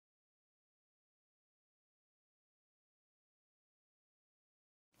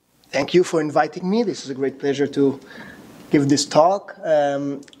Thank you for inviting me. This is a great pleasure to give this talk.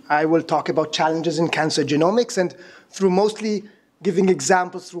 I will talk about challenges in cancer genomics and through mostly giving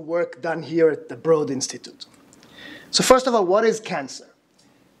examples through work done here at the Broad Institute. So first of all, what is cancer?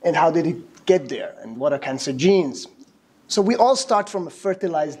 And how did it get there? And what are cancer genes? So we all start from a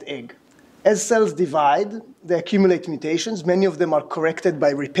fertilized egg. As cells divide, they accumulate mutations. Many of them are corrected by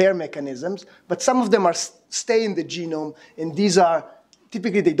repair mechanisms, but some of them stay in the genome, and these are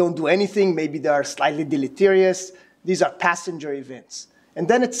typically, they don't do anything. Maybe they are slightly deleterious. These are passenger events. And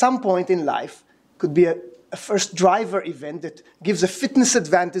then at some point in life, could be a first driver event that gives a fitness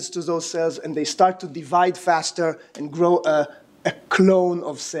advantage to those cells, and they start to divide faster and grow a clone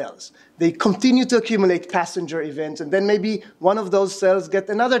of cells. They continue to accumulate passenger events, and then maybe one of those cells gets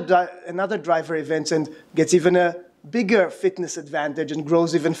another driver event and gets even a bigger fitness advantage and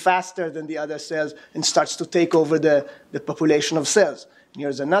grows even faster than the other cells and starts to take over the population of cells. And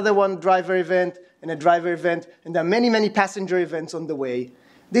here's another one driver event and a driver event, and there are many, many passenger events on the way.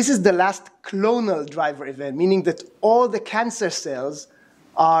 This is the last clonal driver event, meaning that all the cancer cells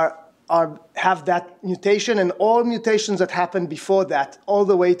have that mutation, and all mutations that happen before that, all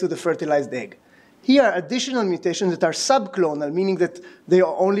the way to the fertilized egg. Here are additional mutations that are subclonal, meaning that they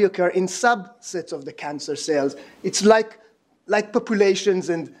only occur in subsets of the cancer cells. It's like populations,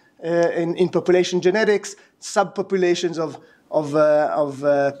 and in population genetics, subpopulations of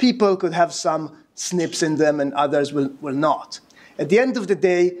people could have some SNPs in them and others will not. At the end of the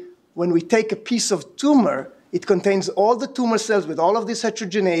day, when we take a piece of tumor, it contains all the tumor cells with all of this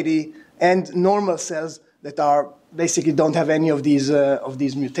heterogeneity and normal cells that are basically don't have any of these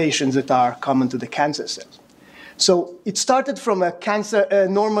mutations that are common to the cancer cells. So it started from a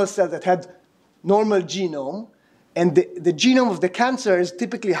normal cell that had normal genome, and the genome of the cancer is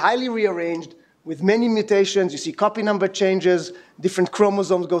typically highly rearranged with many mutations. You see copy number changes, different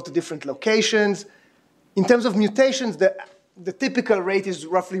chromosomes go to different locations. In terms of mutations, the typical rate is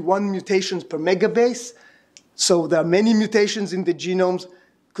roughly 1 mutation per megabase. So there are many mutations in the genomes.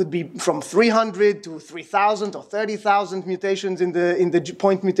 Could be from 300 to 3,000 or 30,000 mutations in the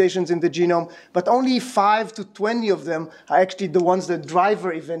point mutations in the genome, but only 5 to 20 of them are actually the ones that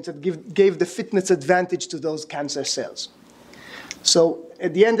driver events that gave the fitness advantage to those cancer cells. So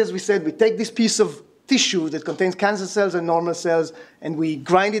at the end, as we said, we take this piece of tissue that contains cancer cells and normal cells, and we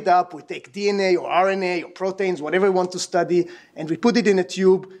grind it up. We take DNA or RNA or proteins, whatever we want to study, and we put it in a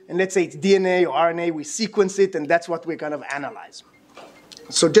tube, and let's say it's DNA or RNA, we sequence it, and that's what we're going to analyze.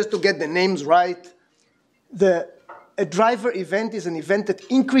 So just to get the names right, a driver event is an event that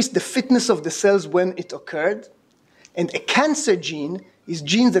increased the fitness of the cells when it occurred, and a cancer gene is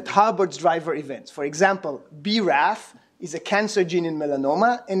genes that harbors driver events. For example, BRAF is a cancer gene in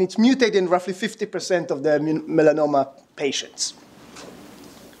melanoma, and it's mutated in roughly 50% of the melanoma patients.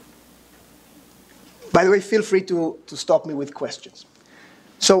 By the way, feel free to stop me with questions.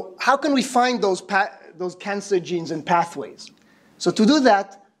 So how can we find those cancer genes and pathways? So to do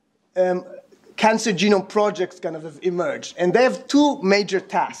that, cancer genome projects kind of have emerged, and they have 2 major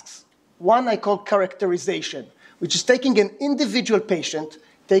tasks. One I call characterization, which is taking an individual patient,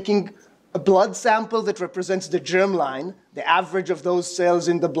 taking a blood sample that represents the germline, the average of those cells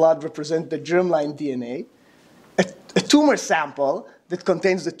in the blood represent the germline DNA, a tumor sample that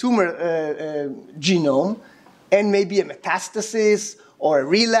contains the tumor genome, and maybe a metastasis or a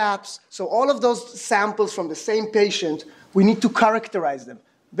relapse. So all of those samples from the same patient, we need to characterize them.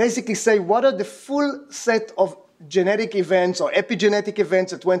 Basically say, what are the full set of genetic events or epigenetic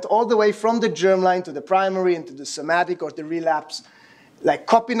events that went all the way from the germline to the primary and to the somatic or the relapse, like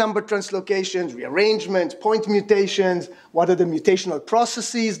copy number translocations, rearrangements, point mutations, what are the mutational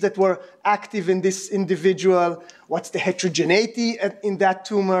processes that were active in this individual, what's the heterogeneity in that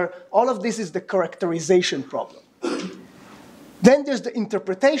tumor. All of this is the characterization problem. Then there's the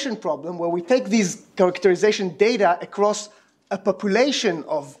interpretation problem, where we take these characterization data across a population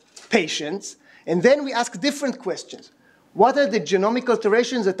of patients, and then we ask different questions. What are the genomic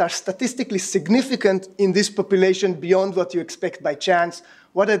alterations that are statistically significant in this population beyond what you expect by chance?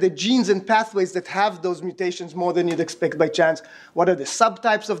 What are the genes and pathways that have those mutations more than you'd expect by chance? What are the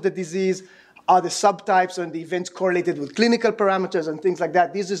subtypes of the disease? Are the subtypes and the events correlated with clinical parameters and things like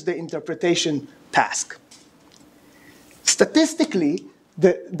that? This is the interpretation task. Statistically,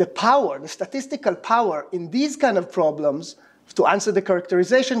 the statistical power in these kind of problems to answer the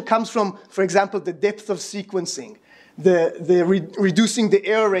characterization comes from, for example, the depth of sequencing, reducing the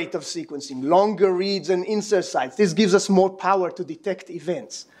error rate of sequencing, longer reads and insert sites. This gives us more power to detect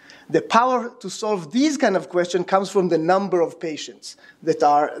events. The power to solve these kind of questions comes from the number of patients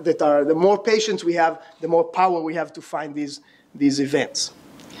the more patients we have, the more power we have to find these events.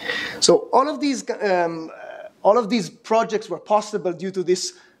 So all of these projects were possible due to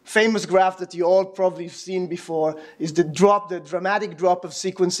this famous graph that you all probably have seen before, is the dramatic drop of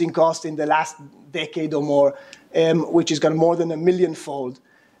sequencing cost in the last decade or more, which is kind of more than 1 million-fold.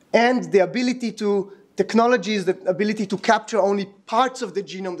 And the ability to, technologies, the ability to capture only parts of the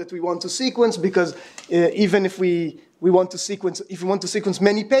genome that we want to sequence, because even if we want to sequence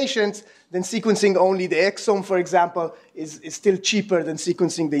many patients, then sequencing only the exome, for example, is still cheaper than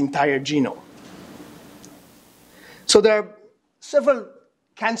sequencing the entire genome. So there are several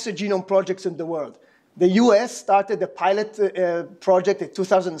cancer genome projects in the world. The US started a pilot project in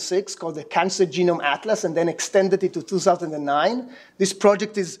 2006 called the Cancer Genome Atlas, and then extended it to 2009. This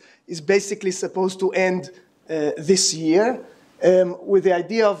project is basically supposed to end this year, with the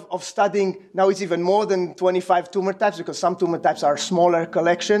idea of studying, now it's even more than 25 tumor types, because some tumor types are smaller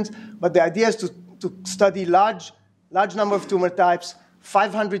collections, but the idea is to study large number of tumor types,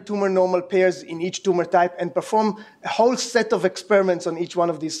 500 tumor normal pairs in each tumor type, and perform a whole set of experiments on each one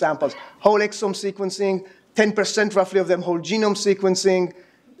of these samples. Whole exome sequencing, 10% roughly of them whole genome sequencing,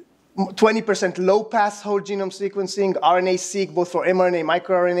 20% low-pass whole genome sequencing, RNA-seq, both for mRNA,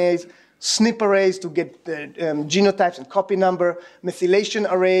 microRNAs, SNP arrays to get genotypes and copy number, methylation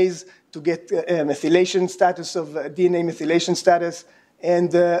arrays to get methylation status of DNA methylation status, and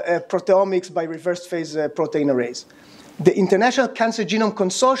proteomics by reverse phase protein arrays. The International Cancer Genome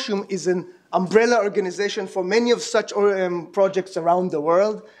Consortium is an umbrella organization for many of such projects around the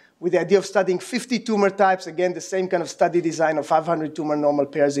world, with the idea of studying 50 tumor types, again, the same kind of study design of 500 tumor normal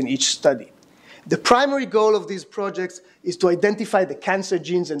pairs in each study. The primary goal of these projects is to identify the cancer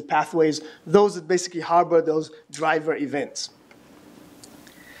genes and pathways, those that basically harbor those driver events.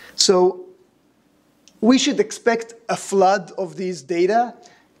 So we should expect a flood of these data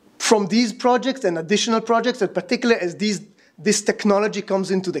from these projects and additional projects, in particular as this technology comes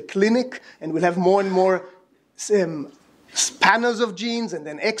into the clinic, and we'll have more and more panels of genes, and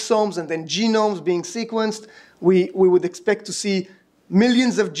then exomes, and then genomes being sequenced. We would expect to see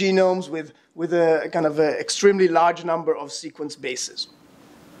millions of genomes with a kind of an extremely large number of sequence bases.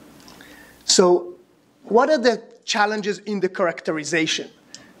 So what are the challenges in the characterization?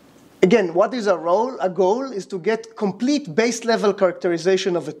 Again, what is our role? Our goal is to get complete base-level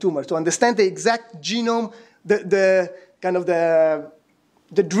characterization of a tumor, to understand the exact genome. The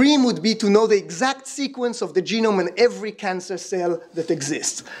dream would be to know the exact sequence of the genome in every cancer cell that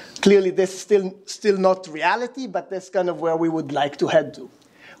exists. Clearly, this is still not reality, but that's kind of where we would like to head to.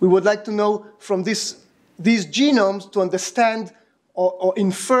 We would like to know from these genomes to understand or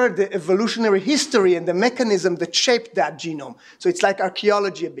infer the evolutionary history and the mechanism that shaped that genome. So it's like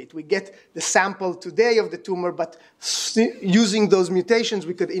archaeology a bit. We get the sample today of the tumor, but using those mutations,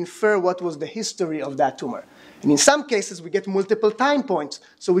 we could infer what was the history of that tumor. And in some cases, we get multiple time points,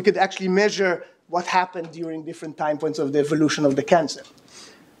 so we could actually measure what happened during different time points of the evolution of the cancer.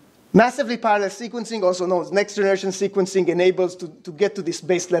 Massively parallel sequencing, also known as next-generation sequencing, enables to get to this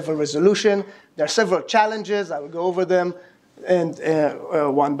base-level resolution. There are several challenges. I will go over them and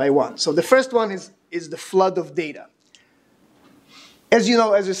one by one. So the first one is the flood of data. As you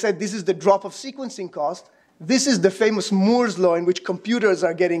know, as I said, this is the drop of sequencing cost. This is the famous Moore's law in which computers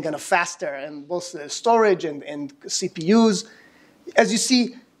are getting kind of faster, and both storage and CPUs. As you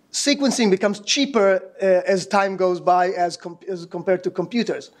see, sequencing becomes cheaper as time goes by as compared to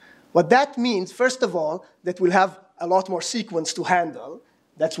computers. What that means, first of all, that we'll have a lot more sequence to handle.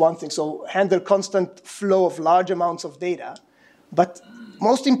 That's one thing. So handle constant flow of large amounts of data. But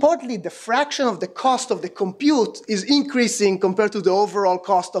most importantly, the fraction of the cost of the compute is increasing compared to the overall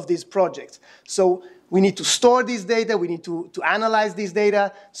cost of these projects. So we need to store these data. We need to analyze these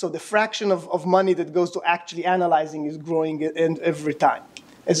data. So the fraction of money that goes to actually analyzing is growing every time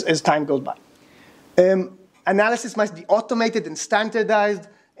as time goes by. Analysis must be automated and standardized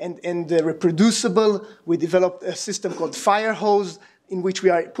and reproducible. We developed a system called Firehose, in which we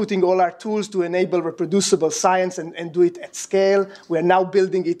are putting all our tools to enable reproducible science and do it at scale. We are now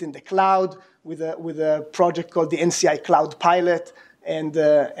building it in the cloud with a project called the NCI Cloud Pilot,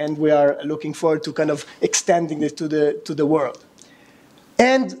 and we are looking forward to kind of extending it to the world.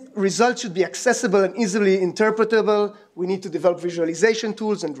 And results should be accessible and easily interpretable. We need to develop visualization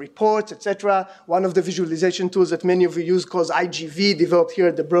tools and reports, etc. One of the visualization tools that many of you use calls IGV, developed here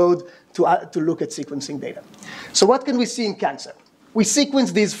at the Broad to look at sequencing data. So what can we see in cancer? We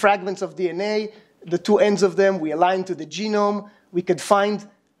sequence these fragments of DNA, the two ends of them, we align to the genome. We could find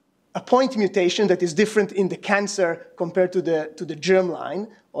a point mutation that is different in the cancer compared to the germline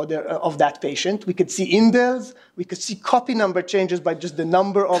or of that patient. We could see indels. We could see copy number changes by just the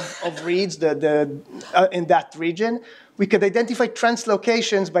number of reads in that region. We could identify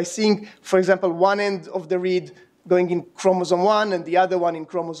translocations by seeing, for example, one end of the read going in chromosome 1 and the other one in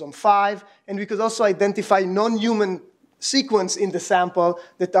chromosome 5. And we could also identify non-human sequence in the sample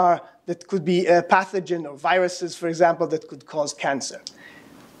that could be a pathogen or viruses, for example, that could cause cancer.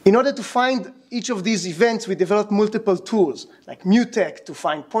 In order to find each of these events, we developed multiple tools, like MuTech to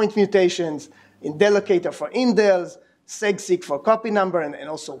find point mutations, Indelicator for indels, SegSeq for copy number, and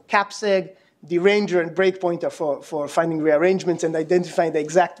also CapSeg, Deranger and Breakpointer for finding rearrangements and identifying the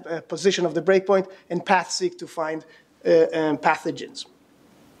exact position of the breakpoint, and PathSeq to find pathogens.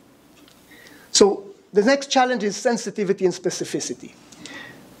 So the next challenge is sensitivity and specificity.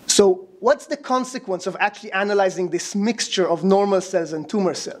 So what's the consequence of actually analyzing this mixture of normal cells and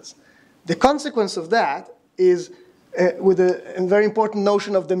tumor cells? The consequence of that is with a very important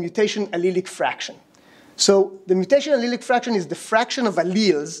notion of the mutation allelic fraction. So the mutation allelic fraction is the fraction of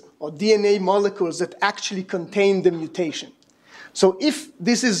alleles or DNA molecules that actually contain the mutation. So if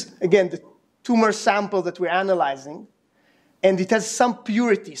this is, again, the tumor sample that we're analyzing, and it has some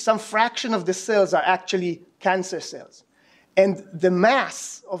purity, some fraction of the cells are actually cancer cells, and the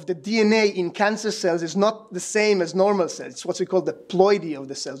mass of the DNA in cancer cells is not the same as normal cells. It's what we call the ploidy of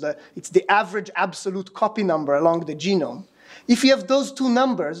the cells. It's the average absolute copy number along the genome. If you have those two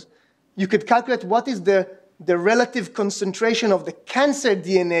numbers, you could calculate what is the relative concentration of the cancer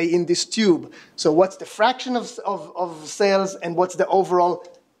DNA in this tube. So what's the fraction of cells, and what's the overall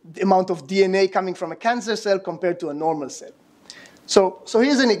amount of DNA coming from a cancer cell compared to a normal cell. So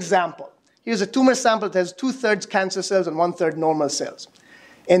here's an example. Here's a tumor sample that has 2/3 cancer cells and 1/3 normal cells.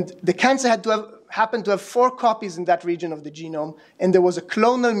 And the cancer happened to have 4 copies in that region of the genome, and there was a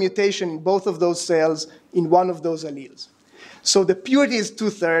clonal mutation in both of those cells in one of those alleles. So the purity is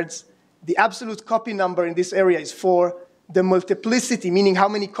 2/3. The absolute copy number in this area is 4. The multiplicity, meaning how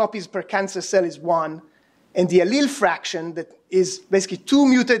many copies per cancer cell, is 1. And the allele fraction, that is basically 2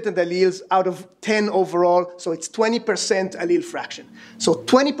 mutated alleles out of 10 overall, so it's 20% allele fraction. So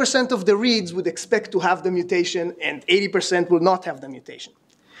 20% of the reads would expect to have the mutation, and 80% will not have the mutation.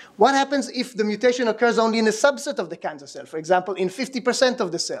 What happens if the mutation occurs only in a subset of the cancer cell, for example, in 50%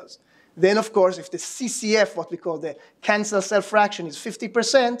 of the cells? Then, of course, if the CCF, what we call the cancer cell fraction, is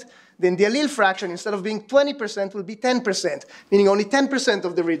 50%, then the allele fraction, instead of being 20%, will be 10%, meaning only 10%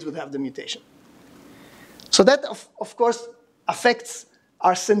 of the reads would have the mutation. So that, of course, affects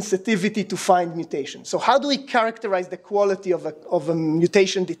our sensitivity to find mutations. So how do we characterize the quality of a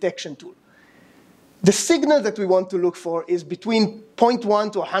mutation detection tool? The signal that we want to look for is between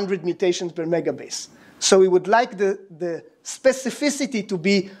 0.1 to 100 mutations per megabase. So we would like the specificity to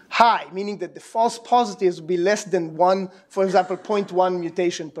be high, meaning that the false positives will be less than 1, for example, 0.1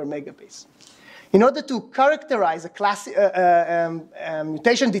 mutation per megabase. In order to characterize a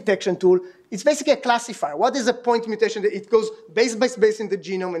mutation detection tool, it's basically a classifier. What is a point mutation? It goes base by base in the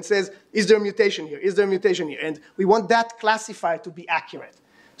genome and says, is there a mutation here? Is there a mutation here? And we want that classifier to be accurate.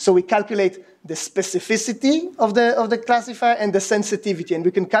 So we calculate the specificity of the classifier and the sensitivity. And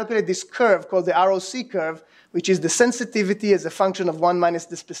we can calculate this curve called the ROC curve, which is the sensitivity as a function of 1 minus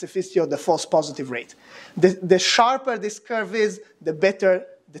the specificity of the false positive rate. The sharper this curve is, the better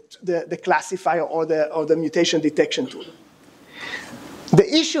the classifier or the mutation detection tool. The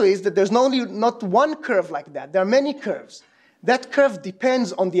issue is that there's not one curve like that. There are many curves. That curve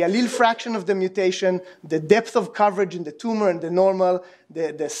depends on the allele fraction of the mutation, the depth of coverage in the tumor and the normal,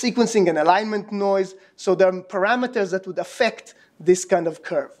 the sequencing and alignment noise. So there are parameters that would affect this kind of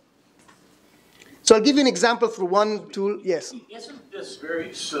curve. So I'll give you an example through one tool. Yes? Isn't this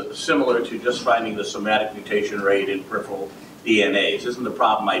very similar to just finding the somatic mutation rate in peripheral DNAs? Isn't the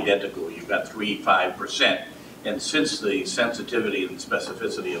problem identical? You've got 3–5%. And since the sensitivity and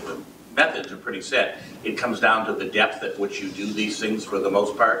specificity of the methods are pretty set, it comes down to the depth at which you do these things for the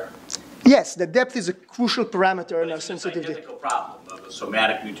most part? Yes, the depth is a crucial parameter in our sensitivity. It's an identical problem of the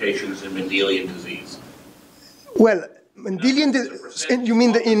somatic mutations in Mendelian disease. Well, Mendelian disease, you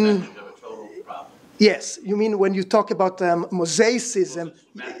mean in... Yes, you mean when you talk about mosaicism.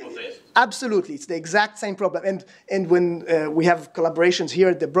 Absolutely, it's the exact same problem. And when we have collaborations here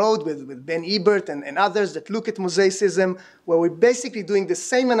at the Broad with Ben Ebert and others that look at mosaicism, where we're basically doing the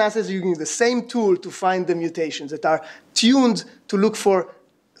same analysis using the same tool to find the mutations that are tuned to look for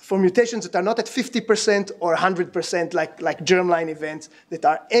for mutations that are not at 50% or 100%, like germline events, that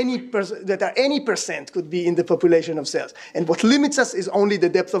are any percent could be in the population of cells. And what limits us is only the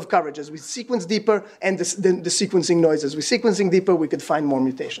depth of coverage. As we sequence deeper and the sequencing noise, as we're sequencing deeper, we could find more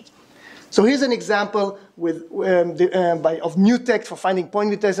mutations. So here's an example of mutex for finding point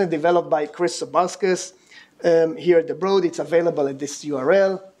mutations developed by Chris Sobalskis here at the Broad. It's available at this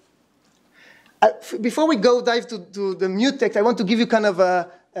URL. Before we dive to the mutex, I want to give you kind of a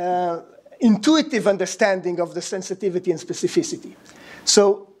intuitive understanding of the sensitivity and specificity.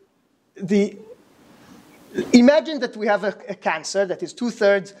 So imagine that we have a cancer that is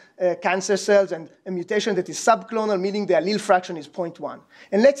 2/3 cancer cells and a mutation that is subclonal, meaning the allele fraction is 0.1.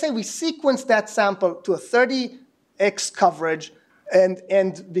 And let's say we sequence that sample to a 30x coverage,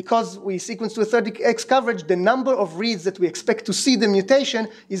 and because we sequence to a 30x coverage, the number of reads that we expect to see the mutation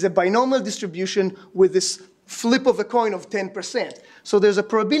is a binomial distribution with this flip of a coin of 10%. So there's a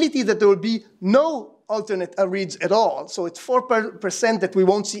probability that there will be no alternate reads at all. So it's 4% that we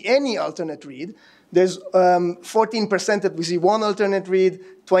won't see any alternate read. There's 14% that we see one alternate read,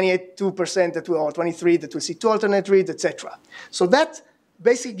 22% or 23% that we see two alternate reads, etc. So that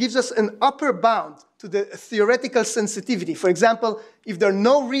basically gives us an upper bound to the theoretical sensitivity. For example, if there are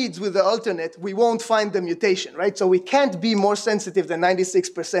no reads with the alternate, we won't find the mutation, right? So we can't be more sensitive than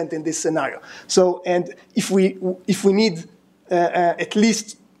 96% in this scenario. So, and if we need at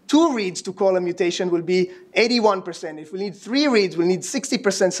least 2 reads to call a mutation, will be 81%. If we need 3 reads, we'll need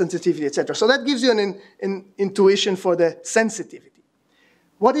 60% sensitivity, etc. So that gives you an intuition for the sensitivity.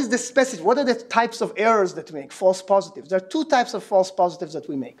 What is the specific? What are the types of errors that we make? False positives. There are 2 types of false positives that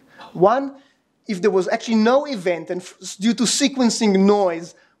we make. One, if there was actually no event, and due to sequencing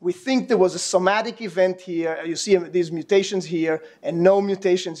noise, we think there was a somatic event here. You see these mutations here, and no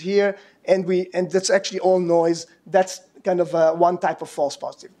mutations here, and that's actually all noise. That's kind of one type of false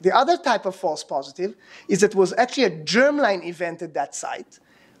positive. The other type of false positive is that it was actually a germline event at that site,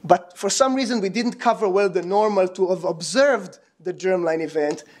 but for some reason we didn't cover well the normal to have observed the germline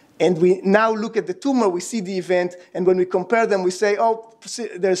event, and we now look at the tumor, we see the event, and when we compare them, we say, oh,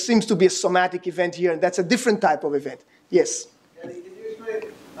 there seems to be a somatic event here, and that's a different type of event. Yes? Can you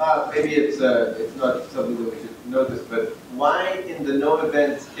explain, maybe it's not something that we should notice, but why in the no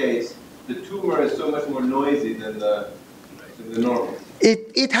events case, the tumor is so much more noisy than the normal?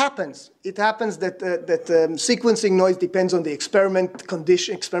 It happens. It happens that sequencing noise depends on the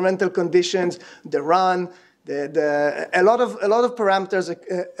experimental conditions, the run. A lot of parameters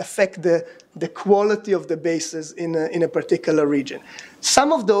affect the quality of the bases in a particular region.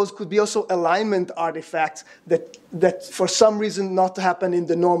 Some of those could be also alignment artifacts that for some reason not happen in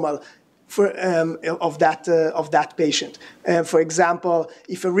the normal of that patient. For example,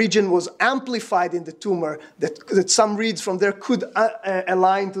 if a region was amplified in the tumor, that some reads from there could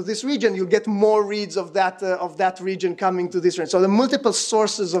align to this region, you'll get more reads of that region coming to this region. So there are multiple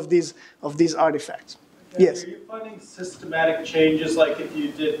sources of these artifacts. And yes. Are you finding systematic changes, like if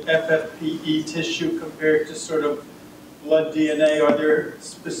you did FFPE tissue compared to sort of blood DNA? Are there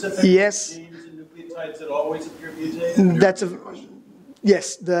specific Yes. genes and nucleotides that always appear mutated? That's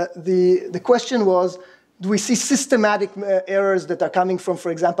yes. The question was, do we see systematic errors that are coming from, for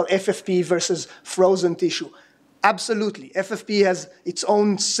example, FFPE versus frozen tissue? Absolutely. FFP has its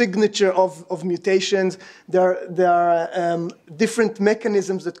own signature of mutations. There are different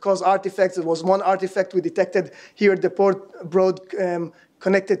mechanisms that cause artifacts. There was one artifact we detected here at the Broad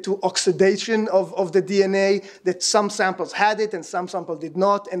connected to oxidation of the DNA, that some samples had it and some samples did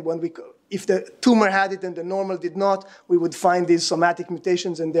not. And if the tumor had it and the normal did not, we would find these somatic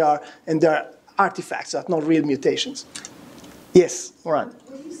mutations, and they are artifacts, they're not real mutations. Yes, Moran.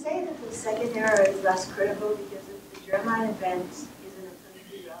 Would you say that the second error is less critical because if the germline event isn't a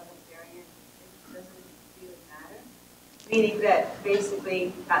clinically relevant variant, it doesn't really matter? Meaning that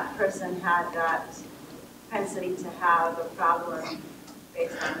basically that person had that propensity to have a problem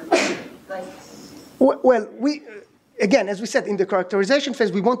based on, like... Well, again, as we said, in the characterization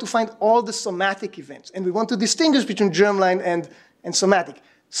phase, we want to find all the somatic events, and we want to distinguish between germline and somatic.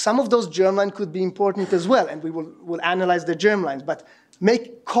 Some of those germline could be important as well, and we'll analyze the germlines, but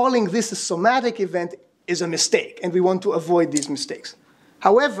calling this a somatic event is a mistake, and we want to avoid these mistakes.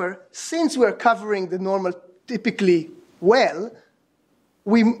 However, since we're covering the normal typically well,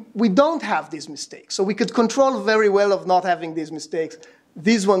 we don't have these mistakes, so we could control very well of not having these mistakes.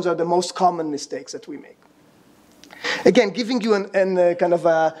 These ones are the most common mistakes that we make. Again, giving you an kind of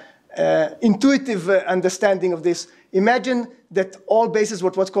intuitive understanding of this, imagine that all bases were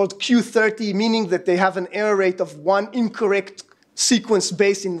what's called Q30, meaning that they have an error rate of 1 incorrect sequence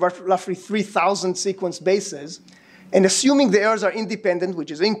base in roughly 3,000 sequence bases. And assuming the errors are independent,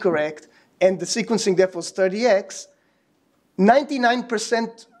 which is incorrect, and the sequencing depth was 30x,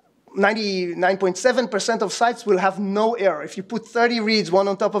 99.7% of sites will have no error. If you put 30 reads, one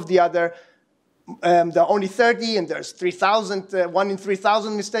on top of the other, there are only 30, and there's 3,000, 1 in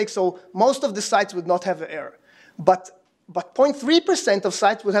 3,000 mistakes, so most of the sites would not have an error. But 0.3% of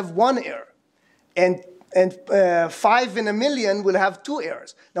sites will have 1 error, and 5 in a million will have 2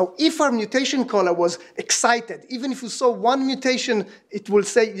 errors. Now, if our mutation caller was excited, even if you saw 1 mutation, it will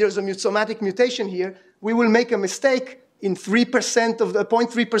say there's a somatic mutation here, we will make a mistake in 3% of the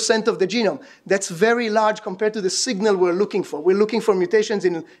 0.3% of the genome. That's very large compared to the signal we're looking for. We're looking for mutations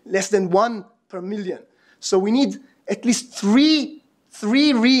in less than 1 per million. So we need at least three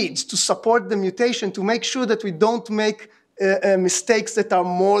reads to support the mutation to make sure that we don't make mistakes that are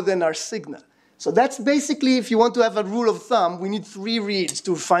more than our signal. So that's basically, if you want to have a rule of thumb, we need 3 reads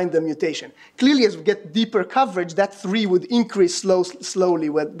to find the mutation. Clearly, as we get deeper coverage, that 3 would increase slowly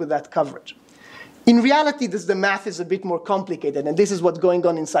with that coverage. In reality, the math is a bit more complicated, and this is what's going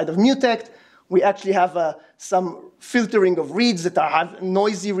on inside of Mutect. We actually have some filtering of reads that are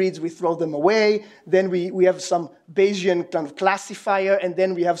noisy reads. We throw them away. Then we have some Bayesian kind of classifier, and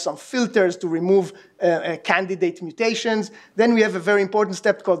then we have some filters to remove candidate mutations. Then we have a very important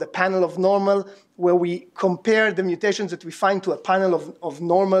step called the panel of normal, where we compare the mutations that we find to a panel of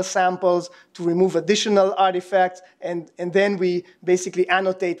normal samples to remove additional artifacts, and then we basically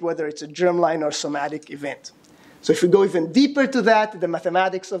annotate whether it's a germline or somatic event. So if we go even deeper to that, the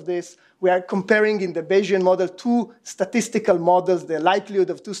mathematics of this, we are comparing in the Bayesian model 2 statistical models, the likelihood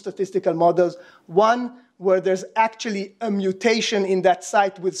of 2 statistical models. One where there's actually a mutation in that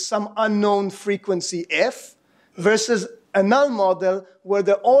site with some unknown frequency f, versus a null model where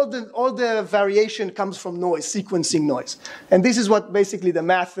all the variation comes from noise, sequencing noise. And this is what basically the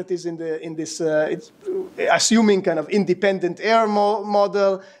math that is in this, it's assuming kind of independent error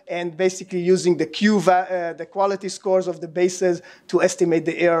model, and basically using the the quality scores of the bases to estimate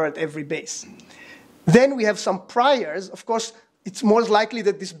the error at every base. Then we have some priors. Of course, it's more likely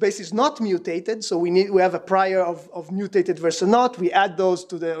that this base is not mutated, so we have a prior of mutated versus not. We add those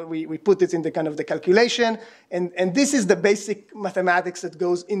to we put it in the kind of the calculation, and this is the basic mathematics that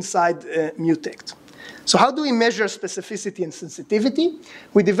goes inside Mutect. So how do we measure specificity and sensitivity?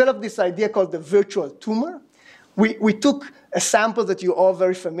 We developed this idea called the virtual tumor. We took a sample that you're all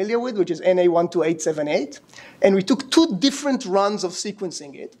very familiar with, which is NA12878, and we took 2 different runs of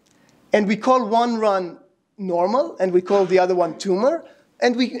sequencing it, and we call one run normal, and we call the other one tumor,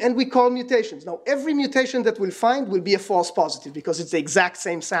 and we call mutations. Now, every mutation that we'll find will be a false positive because it's the exact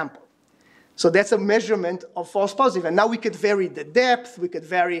same sample. So that's a measurement of false positive. And now we could vary the depth, we could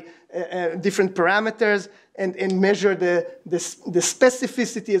vary different parameters, and measure the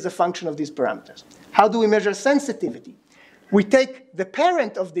specificity as a function of these parameters. How do we measure sensitivity? We take the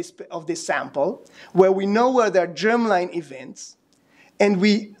parent of this sample, where we know where there are germline events, and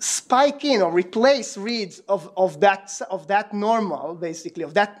we spike in or replace reads of that normal, basically,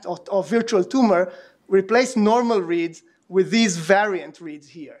 of virtual tumor, replace normal reads with these variant reads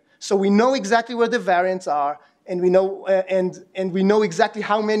here. So we know exactly where the variants are, and we know exactly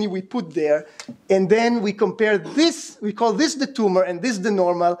how many we put there, and then we compare this. We call this the tumor and this the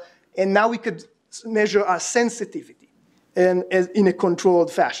normal, and now we could measure our sensitivity in a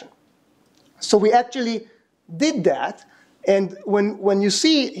controlled fashion. So we actually did that. And when you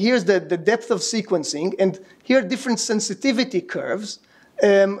see, here's the depth of sequencing, and here are different sensitivity curves,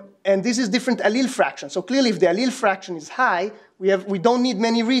 and this is different allele fraction. So clearly, if the allele fraction is high, we don't need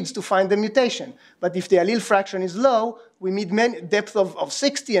many reads to find the mutation. But if the allele fraction is low, we need depth of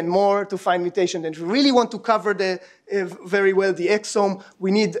 60 and more to find mutation. And if we really want to cover very well the exome, we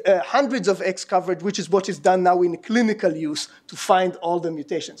need hundreds of X coverage, which is what is done now in clinical use to find all the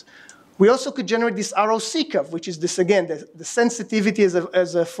mutations. We also could generate this ROC curve, which is this, again, the sensitivity as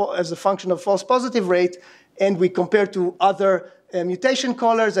a function of false positive rate, and we compare to other mutation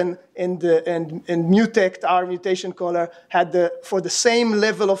callers, and Mutect, our mutation caller, had for the same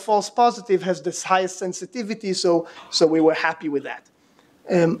level of false positive, has the highest sensitivity, so we were happy with that.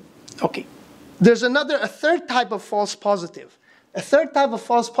 Okay. There's a third type of false positive. A third type of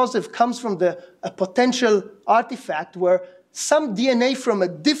false positive comes from a potential artifact where some DNA from a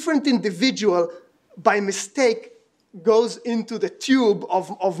different individual, by mistake, goes into the tube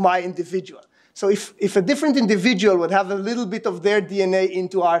of my individual. So if a different individual would have a little bit of their DNA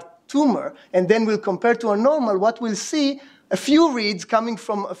into our tumor, and then we'll compare to our normal, what we'll see, a few reads coming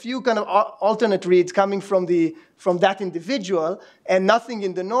from, a few kind of alternate reads coming from that individual, and nothing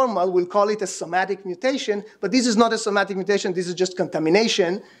in the normal, we'll call it a somatic mutation, but this is not a somatic mutation, this is just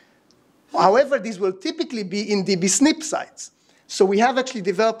contamination. However, these will typically be in DB SNP sites. So we have actually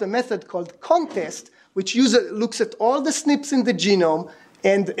developed a method called CONTEST, which looks at all the SNPs in the genome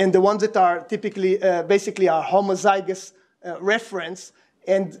and the ones that are typically, basically are homozygous reference,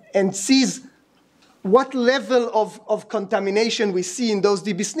 and sees what level of contamination we see in those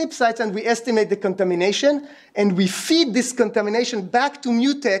DB SNP sites, and we estimate the contamination, and we feed this contamination back to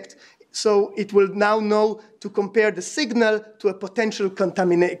Mutect, so it will now know to compare the signal to a potential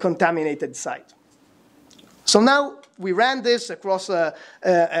contaminated site. So now we ran this across a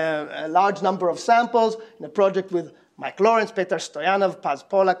large number of samples in a project with Mike Lawrence, Petar Stoyanov, Paz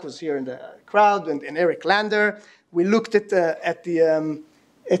Polak, who's here in the crowd, and Eric Lander. We looked at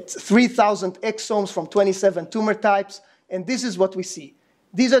 3,000 exomes from 27 tumor types, and this is what we see.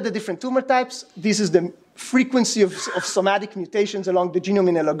 These are the different tumor types. This is the frequency of somatic mutations along the genome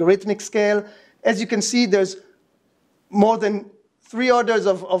in a logarithmic scale. As you can see, there's more than 3 orders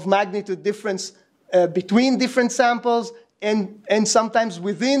of magnitude difference between different samples, and sometimes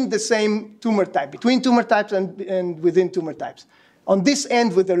within the same tumor type, between tumor types and within tumor types. On this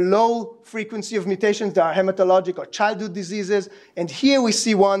end, with a low frequency of mutations, there are hematologic or childhood diseases, and here we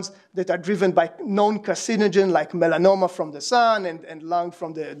see ones that are driven by known carcinogen, like melanoma from the sun and lung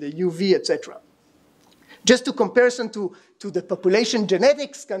from the UV, etc. Just to comparison to the population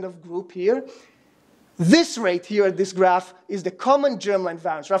genetics kind of group here, this rate here, this graph, is the common germline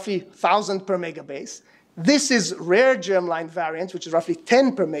variance, roughly 1,000 per megabase. This is rare germline variance, which is roughly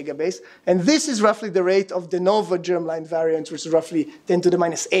 10 per megabase, and this is roughly the rate of de novo germline variance, which is roughly 10 to the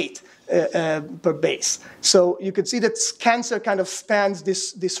minus 8 per base. So you can see that cancer kind of spans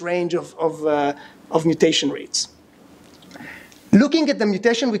this range of mutation rates. Looking at the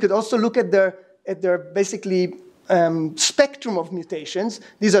mutation, we could also look at their basically spectrum of mutations.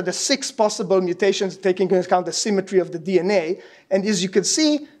 These are the 6 possible mutations taking into account the symmetry of the DNA. And as you can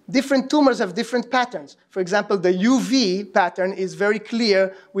see, different tumors have different patterns. For example, the UV pattern is very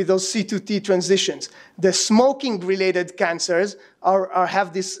clear with those C2T transitions. The smoking-related cancers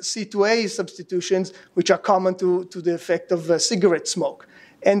have these C2A substitutions, which are common to the effect of cigarette smoke.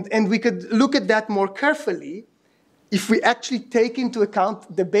 And we could look at that more carefully if we actually take into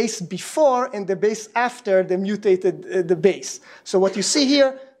account the base before and the base after the mutated the base. So what you see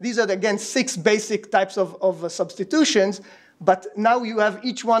here, these are, again, 6 basic types of substitutions, but now you have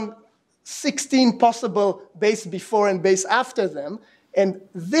each one 16 possible base before and base after them. And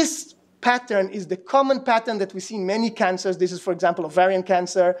this pattern is the common pattern that we see in many cancers. This is, for example, ovarian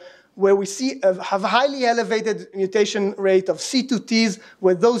cancer, where we have a highly elevated mutation rate of C2Ts,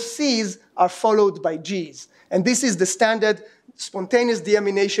 where those Cs are followed by Gs. And this is the standard spontaneous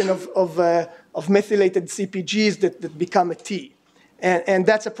deamination of methylated CpGs that become a T. And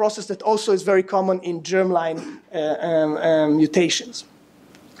that's a process that also is very common in germline mutations.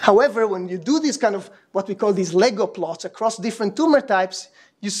 However, when you do these kind of what we call these Lego plots across different tumor types,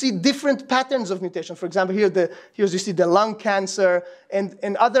 you see different patterns of mutation. For example, here you see the lung cancer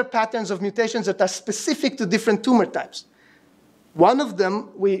and other patterns of mutations that are specific to different tumor types. One of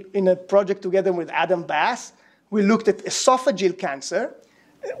them, in a project together with Adam Bass, we looked at esophageal cancer.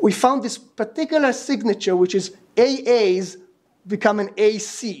 We found this particular signature, which is AAs become an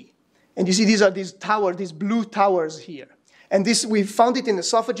AC. And you see these are these blue towers here. And this, we found it in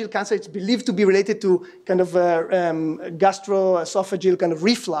esophageal cancer. It's believed to be related to kind of gastroesophageal kind of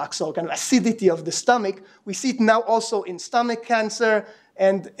reflux or kind of acidity of the stomach. We see it now also in stomach cancer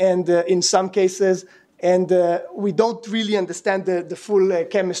and in some cases. And we don't really understand the full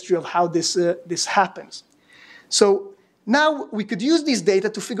chemistry of how this happens. So now we could use these data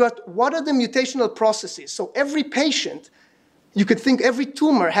to figure out what are the mutational processes. So every patient, you could think every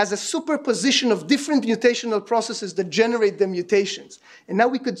tumor has a superposition of different mutational processes that generate the mutations. And now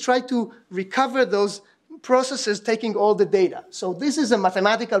we could try to recover those processes taking all the data. So this is a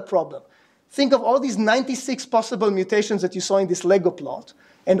mathematical problem. Think of all these 96 possible mutations that you saw in this Lego plot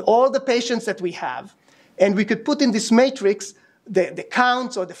and all the patients that we have. And we could put in this matrix the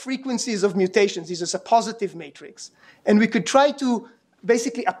counts or the frequencies of mutations. This is a positive matrix. And we could try to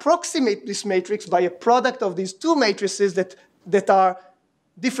basically approximate this matrix by a product of these 2 matrices that are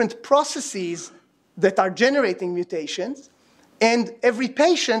different processes that are generating mutations. And every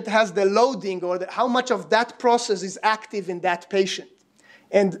patient has the loading or how much of that process is active in that patient.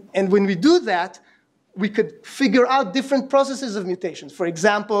 And when we do that, we could figure out different processes of mutations. For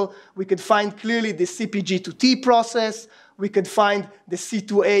example, we could find clearly the CpG to T process. We could find the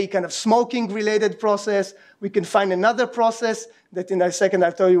C2A kind of smoking-related process. We can find another process that in a second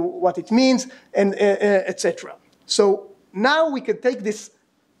I'll tell you what it means, and etc. So now we could take this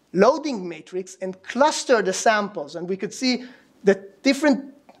loading matrix and cluster the samples, and we could see that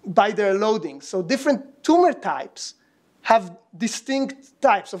different by their loading. So different tumor types have distinct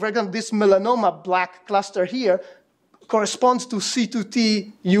types. So for example, this melanoma black cluster here corresponds to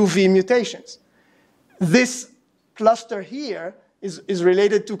C2T UV mutations. This cluster here is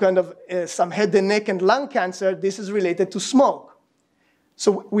related to kind of some head and neck and lung cancer. This is related to smoke.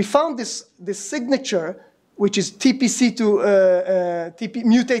 So we found this signature, which is TPC to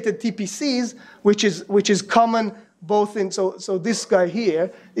mutated TPCs, which is common both in, so this guy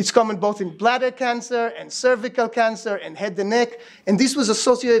here, it's common both in bladder cancer and cervical cancer and head and neck. And this was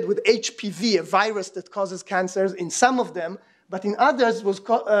associated with HPV, a virus that causes cancers in some of them, but in others was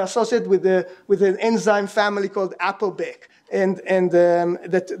associated with an enzyme family called ApoBec, and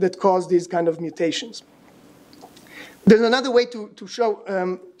that caused these kind of mutations. There's another way to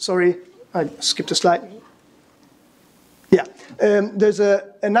show, sorry, I skipped a slide. Yeah, there's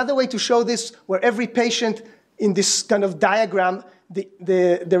another way to show this where every patient in this kind of diagram,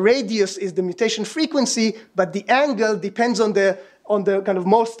 the radius is the mutation frequency, but the angle depends on the kind of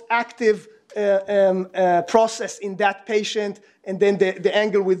most active process in that patient, and then the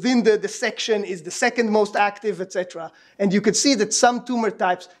angle within the section is the second most active, etc. And you could see that some tumor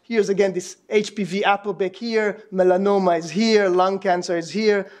types, here's again this HPV ApoBec here, melanoma is here, lung cancer is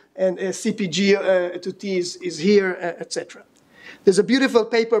here, and CPG to T is here, etc. There's a beautiful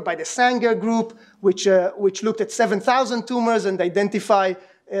paper by the Sanger group, which looked at 7,000 tumors and identified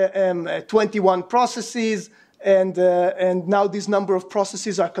 21 processes. And now this number of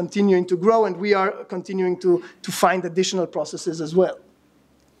processes are continuing to grow, and we are continuing to find additional processes as well.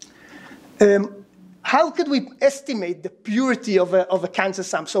 How could we estimate the purity of a cancer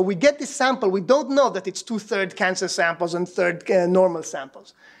sample? So we get this sample. We don't know that it's 2/3 cancer samples and 1/3 normal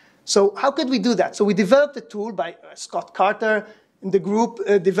samples. So how could we do that? So we developed a tool by Scott Carter in the group,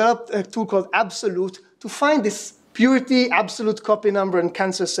 developed a tool called Absolute to find this purity, absolute copy number, and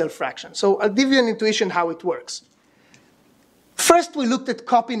cancer cell fraction. So I'll give you an intuition how it works. First, we looked at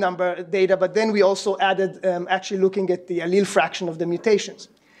copy number data, but then we also added actually looking at the allele fraction of the mutations.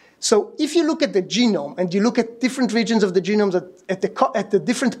 So if you look at the genome and you look at different regions of the genomes at the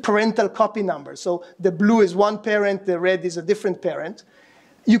different parental copy numbers, so the blue is one parent, the red is a different parent,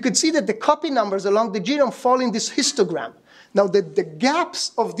 you could see that the copy numbers along the genome fall in this histogram. Now, the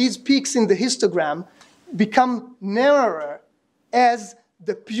gaps of these peaks in the histogram become narrower as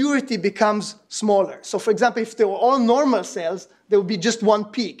the purity becomes smaller. So for example, if they were all normal cells, there would be just one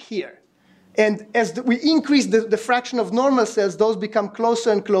peak here. And as we increase the fraction of normal cells, those become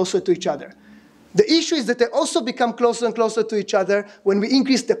closer and closer to each other. The issue is that they also become closer and closer to each other when we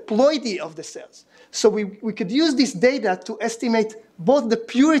increase the ploidy of the cells. So we could use this data to estimate both the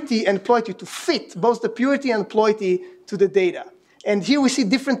purity and ploidy, to fit both the purity and ploidy to the data. And here we see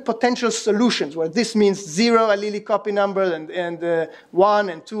different potential solutions, where this means 0 allele copy number and 1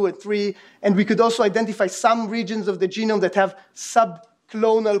 and 2 and 3. And we could also identify some regions of the genome that have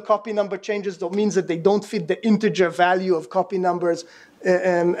subclonal copy number changes. That means that they don't fit the integer value of copy numbers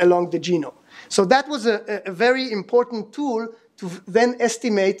along the genome. So that was a very important tool to then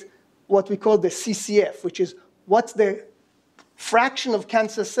estimate what we call the CCF, which is what's the fraction of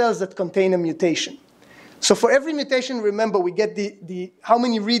cancer cells that contain a mutation. So for every mutation, remember, we get how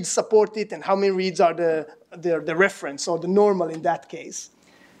many reads support it and how many reads are the reference, or the normal in that case.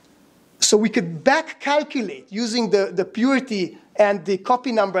 So we could back calculate, using the purity and the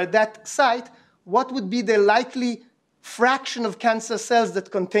copy number at that site, what would be the likely fraction of cancer cells that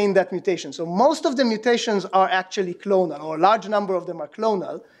contain that mutation. So most of the mutations are actually clonal, or a large number of them are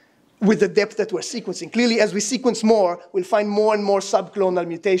clonal, with the depth that we're sequencing. Clearly, as we sequence more, we'll find more and more subclonal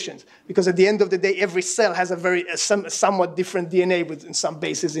mutations, because at the end of the day, every cell has a somewhat different DNA in some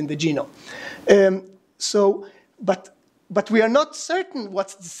bases in the genome. But we are not certain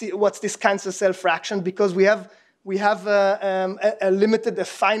what's this cancer cell fraction, because we have a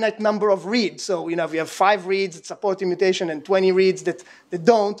finite number of reads. So if we have 5 reads that support the mutation and 20 reads that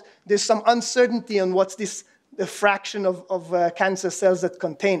don't, there's some uncertainty on what's the fraction of cancer cells that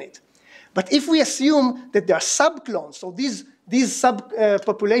contain it. But if we assume that there are subclones, so these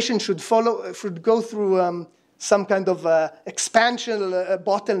subpopulations should go through some kind of expansion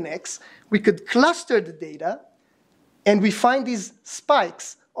bottlenecks, we could cluster the data, and we find these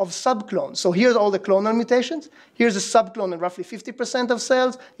spikes of subclones. So here's all the clonal mutations. Here's a subclone in roughly 50% of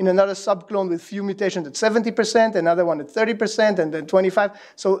cells, in another subclone with few mutations at 70%, another one at 30%, and then 25%.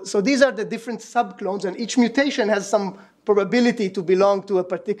 So these are the different subclones, and each mutation has some probability to belong to a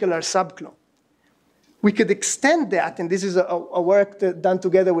particular subclone. We could extend that, and this is a work done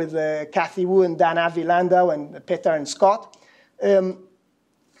together with Kathy Wu and Dan Avi Landau and Petar and Scott,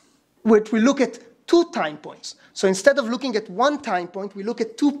 which we look at 2 time points. So instead of looking at 1 time point, we look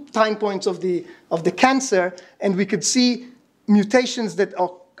at 2 time points of the cancer, and we could see mutations that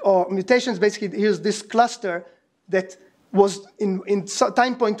are, or mutations, basically, here's this cluster that was in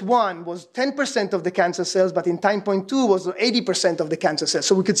time point 1 was 10% of the cancer cells, but in time point 2 was 80% of the cancer cells.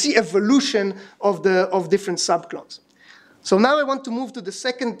 So we could see evolution of different subclones. So now I want to move to the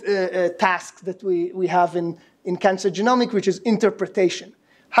second task that we have in cancer genomics, which is interpretation.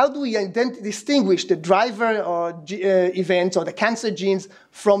 How do we distinguish the driver or events or the cancer genes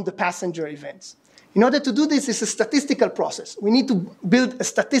from the passenger events? In order to do this, it's a statistical process. We need to build a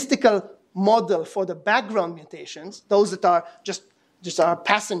statistical model for the background mutations, those that are just our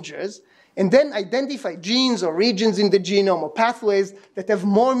passengers, and then identify genes or regions in the genome or pathways that have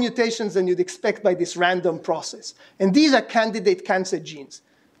more mutations than you'd expect by this random process. And these are candidate cancer genes.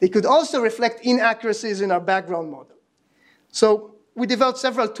 They could also reflect inaccuracies in our background model. So we developed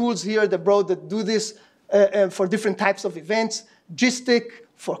several tools here at the Broad that do this for different types of events. GISTIC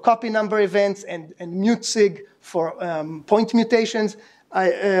for copy number events, and MUTSIG for point mutations.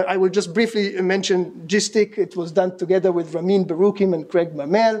 I will just briefly mention GISTIC. It was done together with Ramin Baroukim and Craig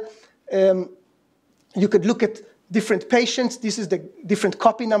Mamel. You could look at different patients. This is the different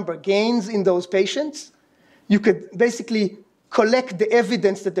copy number gains in those patients. You could basically collect the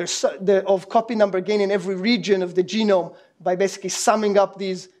evidence that there's of copy number gain in every region of the genome by basically summing up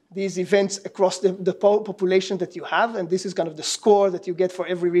these events across the population that you have, and this is kind of the score that you get for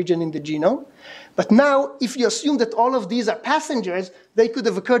every region in the genome. But now, if you assume that all of these are passengers, they could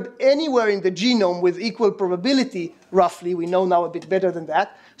have occurred anywhere in the genome with equal probability, roughly. We know now a bit better than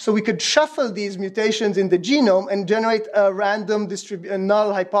that. So we could shuffle these mutations in the genome and generate a random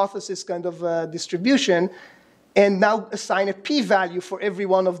null hypothesis kind of distribution, and now assign a p-value for every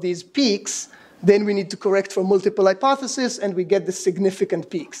one of these peaks. Then we need to correct for multiple hypotheses, and we get the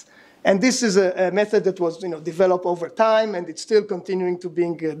significant peaks. And this is a method that was developed over time, and it's still continuing to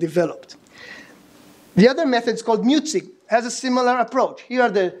being developed. The other method is called MUTSIG, has a similar approach. Here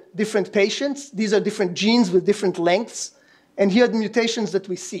are the different patients. These are different genes with different lengths, and here are the mutations that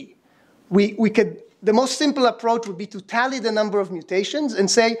we see. The most simple approach would be to tally the number of mutations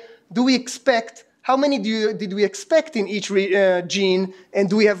and say, how many did we expect in each gene, and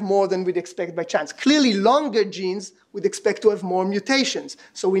do we have more than we'd expect by chance? Clearly, longer genes would expect to have more mutations,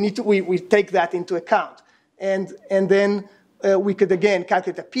 so we take that into account. And then we could, again,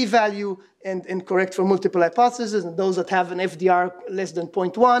 calculate a p-value and correct for multiple hypotheses, and those that have an FDR less than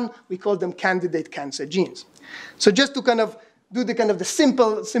 0.1, we call them candidate cancer genes. So just to kind of do the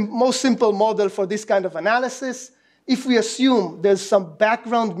most simple model for this kind of analysis, if we assume there's some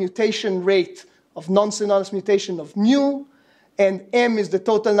background mutation rate of non-synonymous mutation of mu, and m is the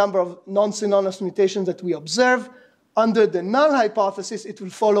total number of non-synonymous mutations that we observe, under the null hypothesis, it will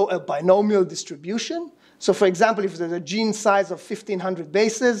follow a binomial distribution. So for example, if there's a gene size of 1,500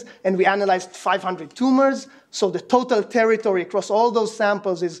 bases, and we analyzed 500 tumors, so the total territory across all those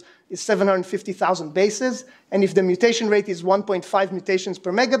samples is 750,000 bases, and if the mutation rate is 1.5 mutations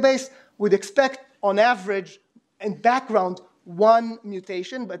per megabase, we'd expect, on average, in background, 1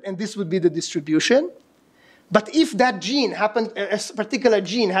 mutation, and this would be the distribution. But if that gene happened, a particular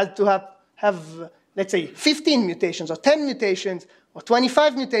gene had to have, let's say, 15 mutations or 10 mutations or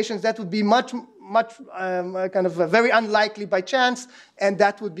 25 mutations, that would be much kind of very unlikely by chance, and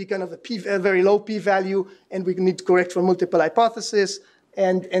that would be kind of a very low p-value, and we need to correct for multiple hypotheses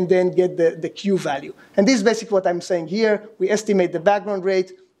and then get the q value. And this is basically what I'm saying here. We estimate the background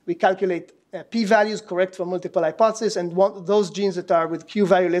rate, we calculate p-values, correct for multiple hypotheses, and those genes that are with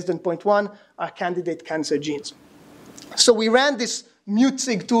q-value less than 0.1 are candidate cancer genes. So we ran this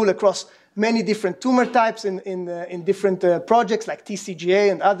MUTSIG tool across many different tumor types in different projects like TCGA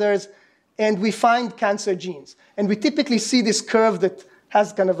and others, and we find cancer genes. And we typically see this curve that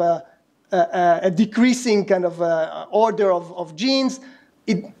has kind of a decreasing kind of order of genes.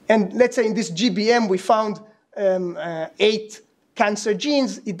 And let's say in this GBM we found 8 cancer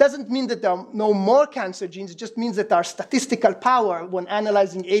genes. It doesn't mean that there are no more cancer genes. It just means that our statistical power when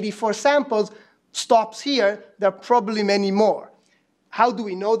analyzing 84 samples stops here. There are probably many more. How do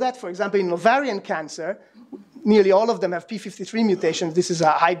we know that? For example, in ovarian cancer, nearly all of them have p53 mutations. This is a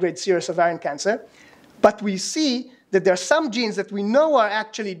high-grade serous ovarian cancer. But we see that there are some genes that we know are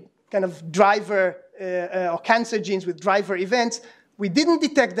actually kind of driver or cancer genes with driver events. We didn't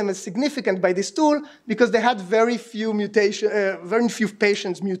detect them as significant by this tool because they had very few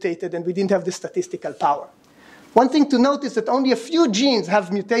patients mutated, and we didn't have the statistical power. One thing to note is that only a few genes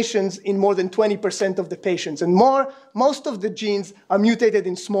have mutations in more than 20% of the patients, and most of the genes are mutated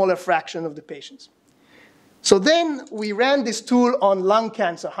in smaller fraction of the patients. So then we ran this tool on lung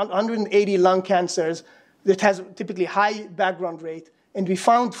cancer, 180 lung cancers that has typically high background rate, and we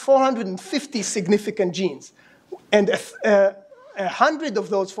found 450 significant genes. And 100 of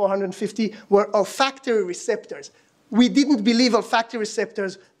those 450 were olfactory receptors. We didn't believe olfactory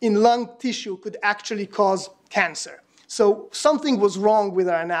receptors in lung tissue could actually cause cancer. So something was wrong with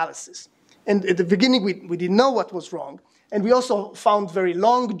our analysis. And at the beginning, we didn't know what was wrong. And we also found very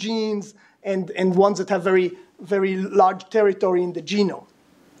long genes and ones that have very, very large territory in the genome.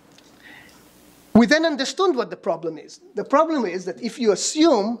 We then understood what the problem is. The problem is that if you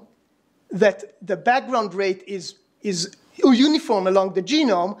assume that the background rate is uniform along the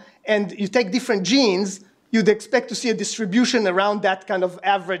genome, and you take different genes, you'd expect to see a distribution around that kind of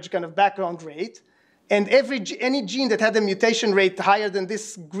average kind of background rate. And any gene that had a mutation rate higher than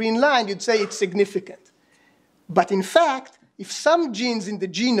this green line, you'd say it's significant. But in fact, if some genes in the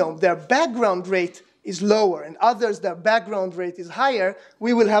genome, their background rate is lower, and others, their background rate is higher,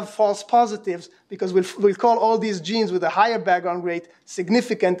 we will have false positives because we'll call all these genes with a higher background rate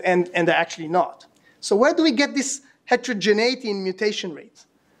significant, and they're actually not. So where do we get this heterogeneity in mutation rates?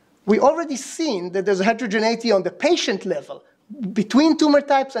 We already seen that there's a heterogeneity on the patient level between tumor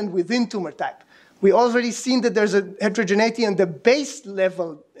types and within tumor type. We already seen that there's a heterogeneity on the base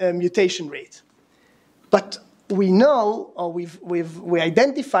level mutation rate. But we know, or we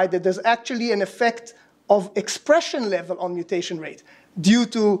identified that there's actually an effect of expression level on mutation rate due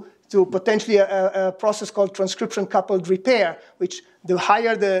to potentially a process called transcription-coupled repair, which the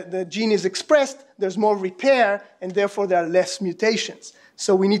higher the gene is expressed, there's more repair, and therefore there are less mutations.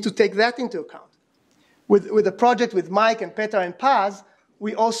 So we need to take that into account. With a project with Mike and Petar and Paz,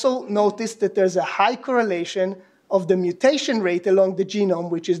 we also noticed that there's a high correlation of the mutation rate along the genome,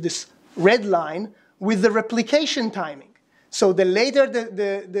 which is this red line, with the replication timing. So the later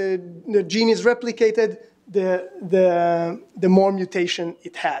the gene is replicated, the more mutation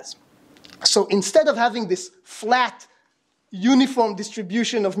it has. So instead of having this flat, uniform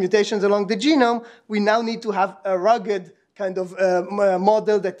distribution of mutations along the genome, we now need to have a rugged kind of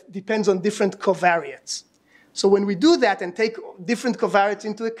model that depends on different covariates. So when we do that and take different covariates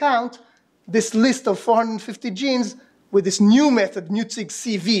into account, this list of 450 genes with this new method,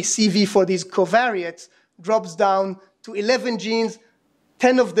 NutsIG-CV for these covariates, drops down to 11 genes.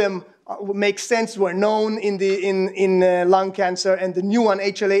 10 of them make sense, were known in lung cancer, and the new one,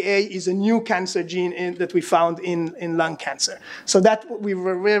 HLA-A, is a new cancer gene that we found in lung cancer. So that we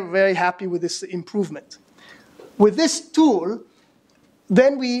were very happy with this improvement. With this tool,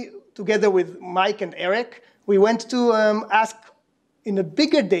 then we, together with Mike and Eric, we went to ask, in a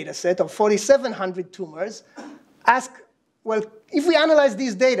bigger data set of 4,700 tumors, ask, well, if we analyze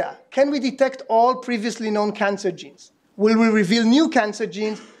these data, can we detect all previously known cancer genes? Will we reveal new cancer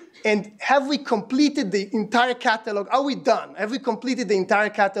genes? And have we completed the entire catalog? Are we done? Have we completed the entire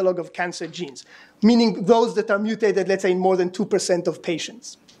catalog of cancer genes? Meaning those that are mutated, let's say, in more than 2% of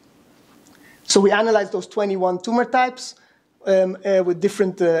patients. So we analyzed those 21 tumor types with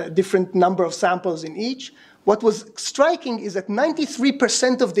different number of samples in each. What was striking is that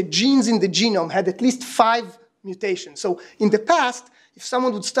 93% of the genes in the genome had at least 5 mutations. So in the past, if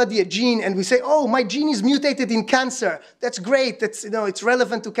someone would study a gene and we say, oh, my gene is mutated in cancer, that's great, that's, it's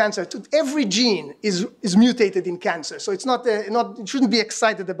relevant to cancer. Every gene is mutated in cancer. So it's you shouldn't be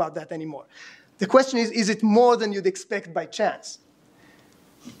excited about that anymore. The question is it more than you'd expect by chance?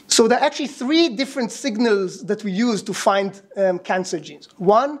 So there are actually 3 different signals that we use to find cancer genes.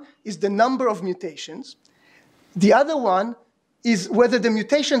 One is the number of mutations. The other one is whether the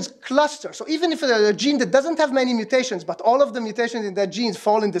mutations cluster. So even if there's a gene that doesn't have many mutations, but all of the mutations in that gene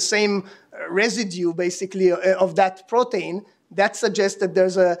fall in the same residue, basically, of that protein, that suggests that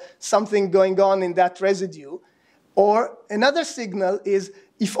there's something going on in that residue. Or another signal is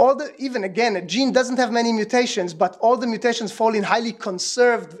if even again, a gene doesn't have many mutations, but all the mutations fall in highly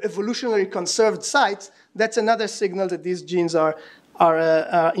conserved, evolutionary conserved sites, that's another signal that these genes are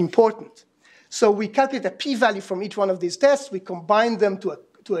important. So we calculate a p-value from each one of these tests. We combine them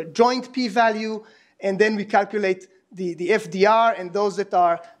to a joint p-value, and then we calculate the FDR, and those that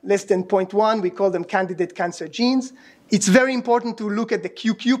are less than 0.1, we call them candidate cancer genes. It's very important to look at the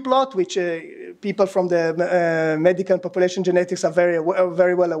QQ plot, which people from the medical and population genetics are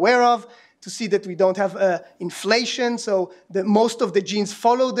very well aware of, to see that we don't have inflation, so that most of the genes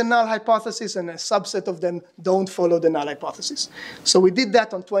follow the null hypothesis and a subset of them don't follow the null hypothesis. So we did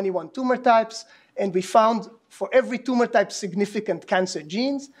that on 21 tumor types, and we found for every tumor type significant cancer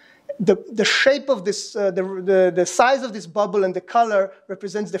genes. The shape of this, the size of this bubble and the color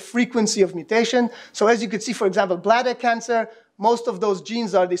represents the frequency of mutation. So as you can see, for example, bladder cancer, most of those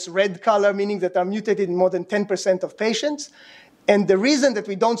genes are this red color, meaning that are mutated in more than 10% of patients. And the reason that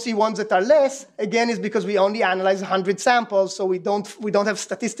we don't see ones that are less, again, is because we only analyze 100 samples, so we don't have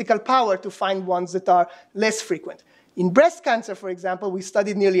statistical power to find ones that are less frequent. In breast cancer, for example, we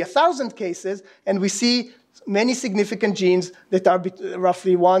studied nearly 1,000 cases, and we see many significant genes that are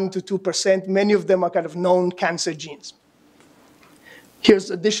roughly 1 to 2%. Many of them are kind of known cancer genes.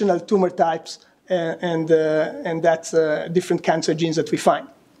 Here's additional tumor types, and that's different cancer genes that we find.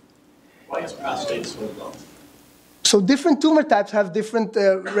 Why is prostate so low? So different tumor types have different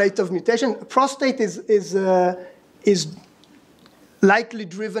rate of mutation. Prostate is likely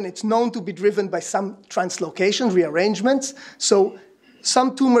driven, it's known to be driven by some translocation, rearrangements. So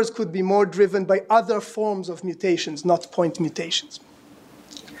some tumors could be more driven by other forms of mutations, not point mutations.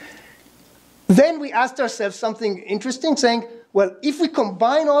 Then we asked ourselves something interesting, saying, well, if we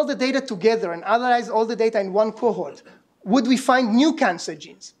combine all the data together and analyze all the data in one cohort, would we find new cancer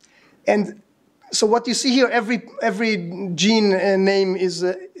genes? And so what you see here, every gene name is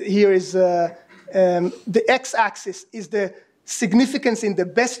here is the x-axis is the significance in the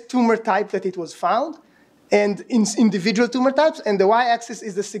best tumor type that it was found, and in individual tumor types, and the y-axis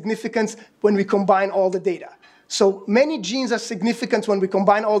is the significance when we combine all the data. So many genes are significant when we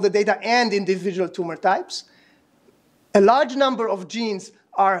combine all the data and individual tumor types. A large number of genes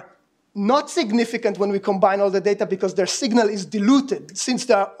are not significant when we combine all the data because their signal is diluted, since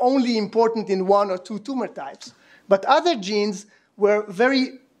they are only important in 1 or 2 tumor types. But other genes were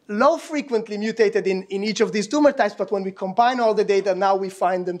very low frequently mutated in each of these tumor types, but when we combine all the data, now we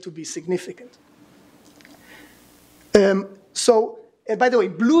find them to be significant. By the way,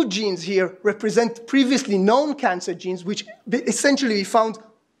 blue genes here represent previously known cancer genes, which essentially we found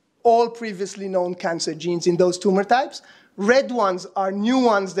all previously known cancer genes in those tumor types. Red ones are new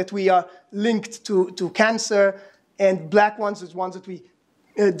ones that we are linked to cancer, and black ones is ones that we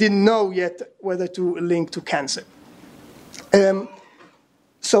didn't know yet whether to link to cancer.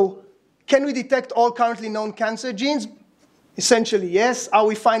 So can we detect all currently known cancer genes? Essentially, yes. Are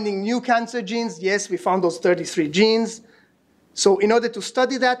we finding new cancer genes? Yes, we found those 33 genes. So in order to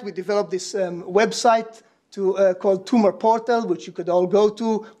study that, we developed this website called Tumor Portal, which you could all go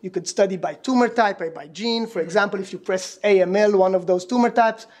to. You could study by tumor type, by gene. For example, if you press AML, one of those tumor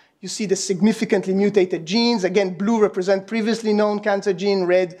types, you see the significantly mutated genes. Again, blue represent previously known cancer gene,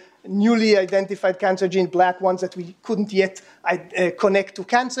 red, newly identified cancer gene, black ones that we couldn't yet connect to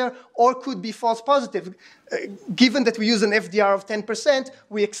cancer, or could be false positive. Given that we use an FDR of 10%,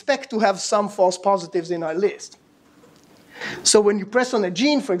 we expect to have some false positives in our list. So when you press on a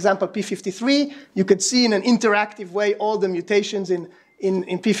gene, for example, P53, you could see in an interactive way all the mutations in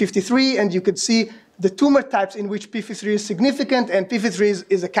P53, and you could see the tumor types in which P53 is significant, and P53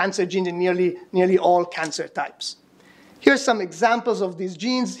 is a cancer gene in nearly all cancer types. Here's some examples of these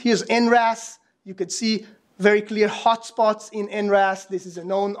genes. Here's NRAS. You could see very clear hotspots in NRAS. This is a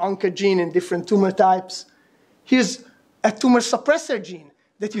known oncogene in different tumor types. Here's a tumor suppressor gene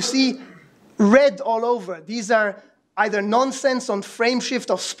that you see red all over. These are either nonsense on frameshift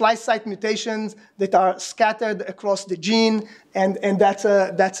or splice site mutations that are scattered across the gene, and that's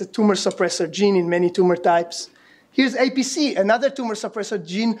a tumor suppressor gene in many tumor types. Here's APC, another tumor suppressor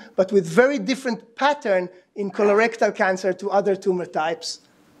gene, but with very different pattern in colorectal cancer to other tumor types.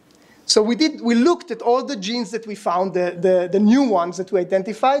 So we looked at all the genes that we found, the new ones that we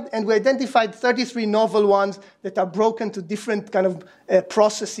identified, and we identified 33 novel ones that are broken to different kind of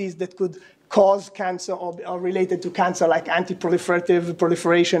processes that could cause cancer or related to cancer, like anti-proliferative,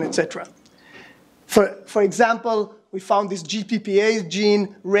 proliferation, etc. For example, we found this GPPA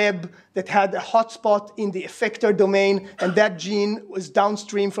gene, REB, that had a hotspot in the effector domain, and that gene was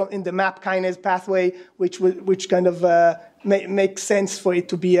downstream in the MAP kinase pathway, which kind of makes sense for it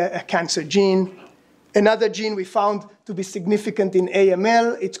to be a cancer gene. Another gene we found to be significant in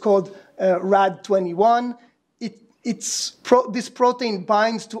AML, it's called RAD21. This protein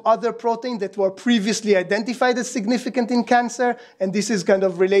binds to other proteins that were previously identified as significant in cancer, and this is kind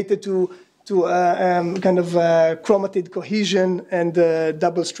of related to chromatid cohesion and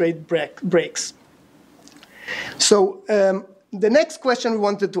double straight breaks. So the next question we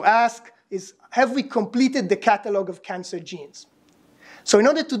wanted to ask is, have we completed the catalog of cancer genes? So in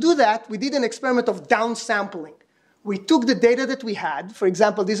order to do that, we did an experiment of downsampling. We took the data that we had. For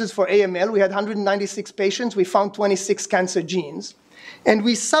example, this is for AML. We had 196 patients. We found 26 cancer genes. And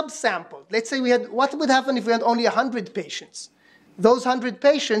we subsampled. Let's say what would happen if we had only 100 patients? Those 100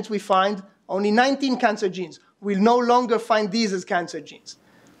 patients, we find only 19 cancer genes. We'll no longer find these as cancer genes.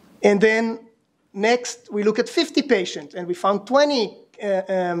 And then next, we look at 50 patients, and we found 20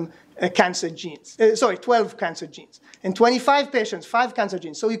 cancer genes. 12 cancer genes. And 25 patients, 5 cancer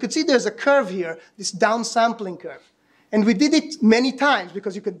genes. So you could see there's a curve here, this downsampling curve. And we did it many times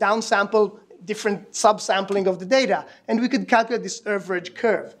because you could downsample different subsampling of the data, and we could calculate this average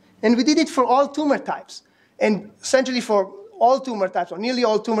curve. And we did it for all tumor types. And essentially for all tumor types, or nearly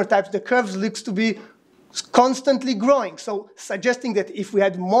all tumor types, the curves looks to be constantly growing, so suggesting that if we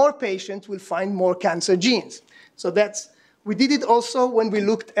had more patients, we'll find more cancer genes. So we did it also when we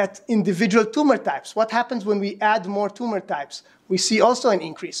looked at individual tumor types. What happens when we add more tumor types? We see also an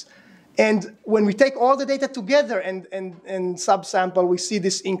increase. And when we take all the data together and subsample, we see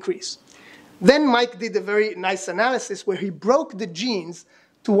this increase. Then Mike did a very nice analysis where he broke the genes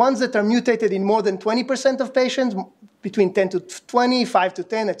to ones that are mutated in more than 20% of patients, between 10 to 20, 5 to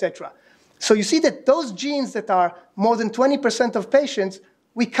 10, etc. So you see that those genes that are more than 20% of patients,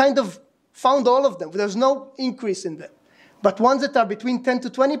 we kind of found all of them. There's no increase in them. But ones that are between 10 to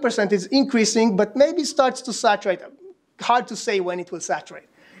 20% is increasing, but maybe starts to saturate. Hard to say when it will saturate.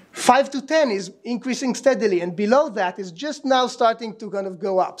 5 to 10 is increasing steadily, and below that is just now starting to kind of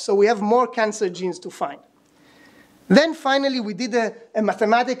go up. So we have more cancer genes to find. Then finally, we did a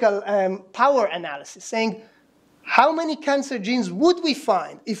mathematical power analysis, saying, how many cancer genes would we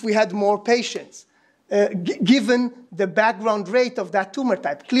find if we had more patients, given the background rate of that tumor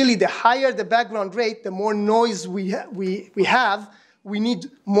type? Clearly, the higher the background rate, the more noise we have. We need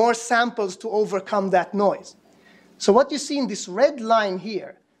more samples to overcome that noise. So what you see in this red line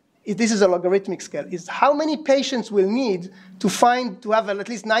here, this is a logarithmic scale, is how many patients we'll need to have at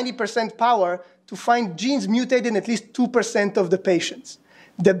least 90% power to find genes mutated in at least 2% of the patients.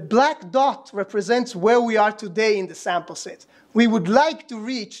 The black dot represents where we are today in the sample set. We would like to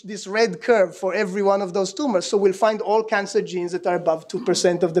reach this red curve for every one of those tumors, so we'll find all cancer genes that are above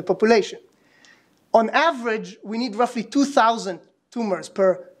 2% of the population. On average, we need roughly 2,000 tumors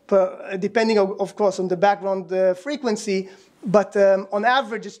per depending, of course, on the background frequency, but on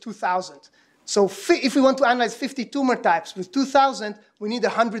average, it's 2,000. So if we want to analyze 50 tumor types with 2,000, we need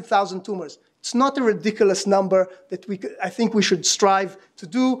 100,000 tumors. It's not a ridiculous number that I think we should strive to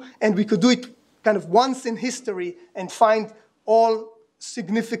do, and we could do it kind of once in history and find all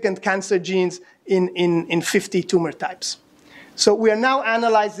significant cancer genes in 50 tumor types. So we are now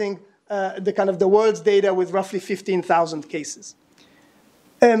analyzing the world's data with roughly 15,000 cases.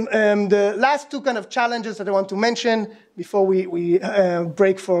 The last two kind of challenges that I want to mention before we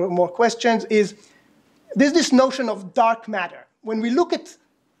break for more questions is there's this notion of dark matter. When we look at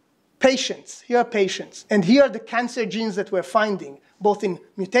patients, here are patients, and here are the cancer genes that we're finding, both in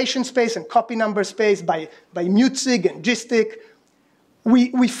mutation space and copy number space by MutSig and GISTIC.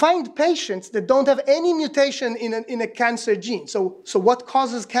 We find patients that don't have any mutation in a cancer gene. So what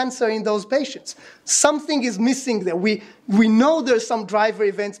causes cancer in those patients? Something is missing there. We know there's some driver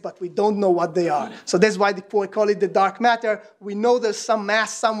events, but we don't know what they are. So that's why we call it the dark matter. We know there's some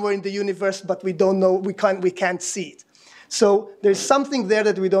mass somewhere in the universe, but we don't know, we can't see it. So there's something there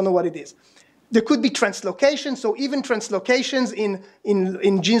that we don't know what it is. There could be translocations, so even translocations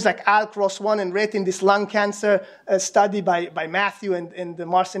in genes like ALK, ROS1, and RET in this lung cancer study by Matthew and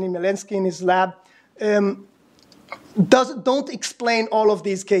Marcin Mielenski in his lab don't explain all of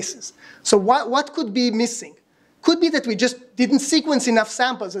these cases. So what could be missing? Could be that we just didn't sequence enough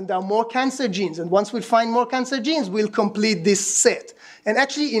samples and there are more cancer genes, and once we find more cancer genes, we'll complete this set. And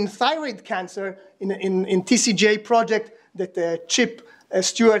actually in thyroid cancer, in TCGA project that Chip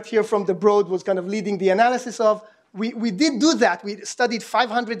Stewart here from the Broad was kind of leading the analysis of, we did do that. We studied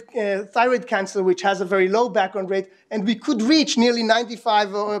 500 thyroid cancer, which has a very low background rate, and we could reach nearly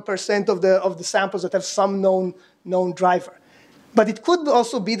 95% of the samples that have some known driver. But it could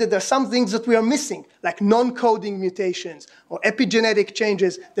also be that there are some things that we are missing, like non-coding mutations or epigenetic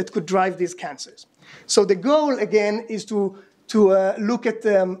changes that could drive these cancers. So the goal, again, is to look at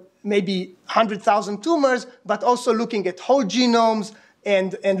maybe 100,000 tumors, but also looking at whole genomes,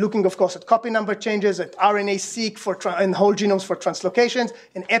 and looking, of course, at copy number changes, at RNA-seq and whole genomes for translocations,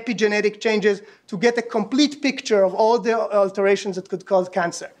 and epigenetic changes to get a complete picture of all the alterations that could cause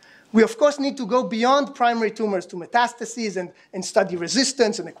cancer. We, of course, need to go beyond primary tumors to metastases and study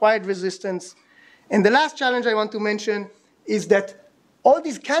resistance and acquired resistance. And the last challenge I want to mention is that all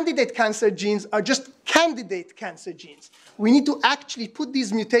these candidate cancer genes are just candidate cancer genes. We need to actually put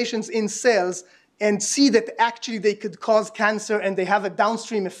these mutations in cells and see that actually they could cause cancer and they have a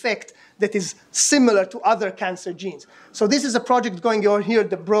downstream effect that is similar to other cancer genes. So this is a project going on here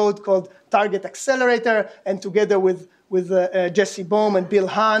at the Broad called Target Accelerator, and together with Jesse Bohm and Bill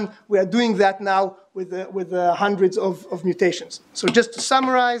Hahn, we are doing that now with hundreds of mutations. So just to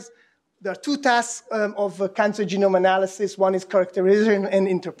summarize, There are two tasks of cancer genome analysis. One is characterization and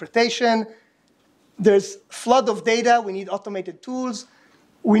interpretation. There's flood of data. We need automated tools.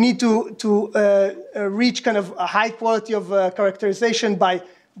 We need to reach kind of a high quality of characterization by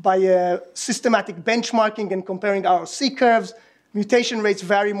systematic benchmarking and comparing ROC curves. Mutation rates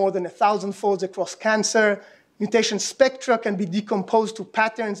vary more than 1,000-fold across cancer. Mutation spectra can be decomposed to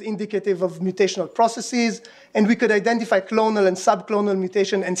patterns indicative of mutational processes, and we could identify clonal and subclonal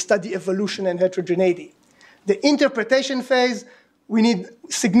mutation and study evolution and heterogeneity. The interpretation phase, we need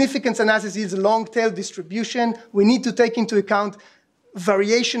significance analysis, long-tail distribution. We need to take into account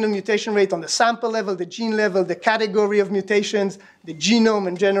variation in mutation rate on the sample level, the gene level, the category of mutations, the genome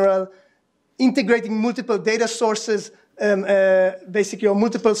in general, integrating multiple data sources. Basically, or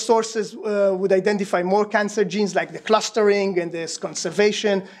multiple sources would identify more cancer genes, like the clustering and this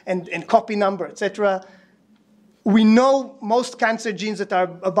conservation and copy number, etc. We know most cancer genes that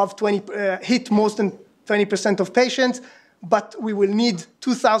are above 20 hit most than 20% of patients, but we will need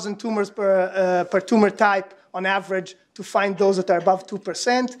 2,000 tumors per tumor type on average to find those that are above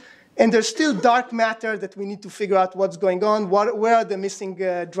 2%. And there's still dark matter that we need to figure out what's going on, where are the missing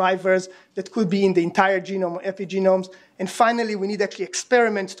drivers that could be in the entire genome, epigenomes. And finally, we need actually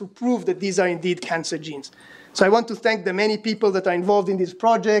experiments to prove that these are indeed cancer genes. So I want to thank the many people that are involved in this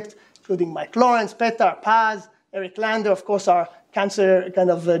project, including Mike Lawrence, Petar, Paz, Eric Lander, of course, our cancer kind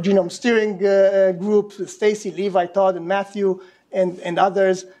of genome steering group, Stacy, Levi, Todd, and Matthew, and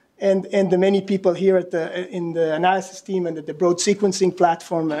others. And the many people here in the analysis team and at the broad sequencing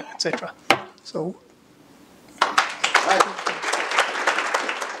platform, et cetera. So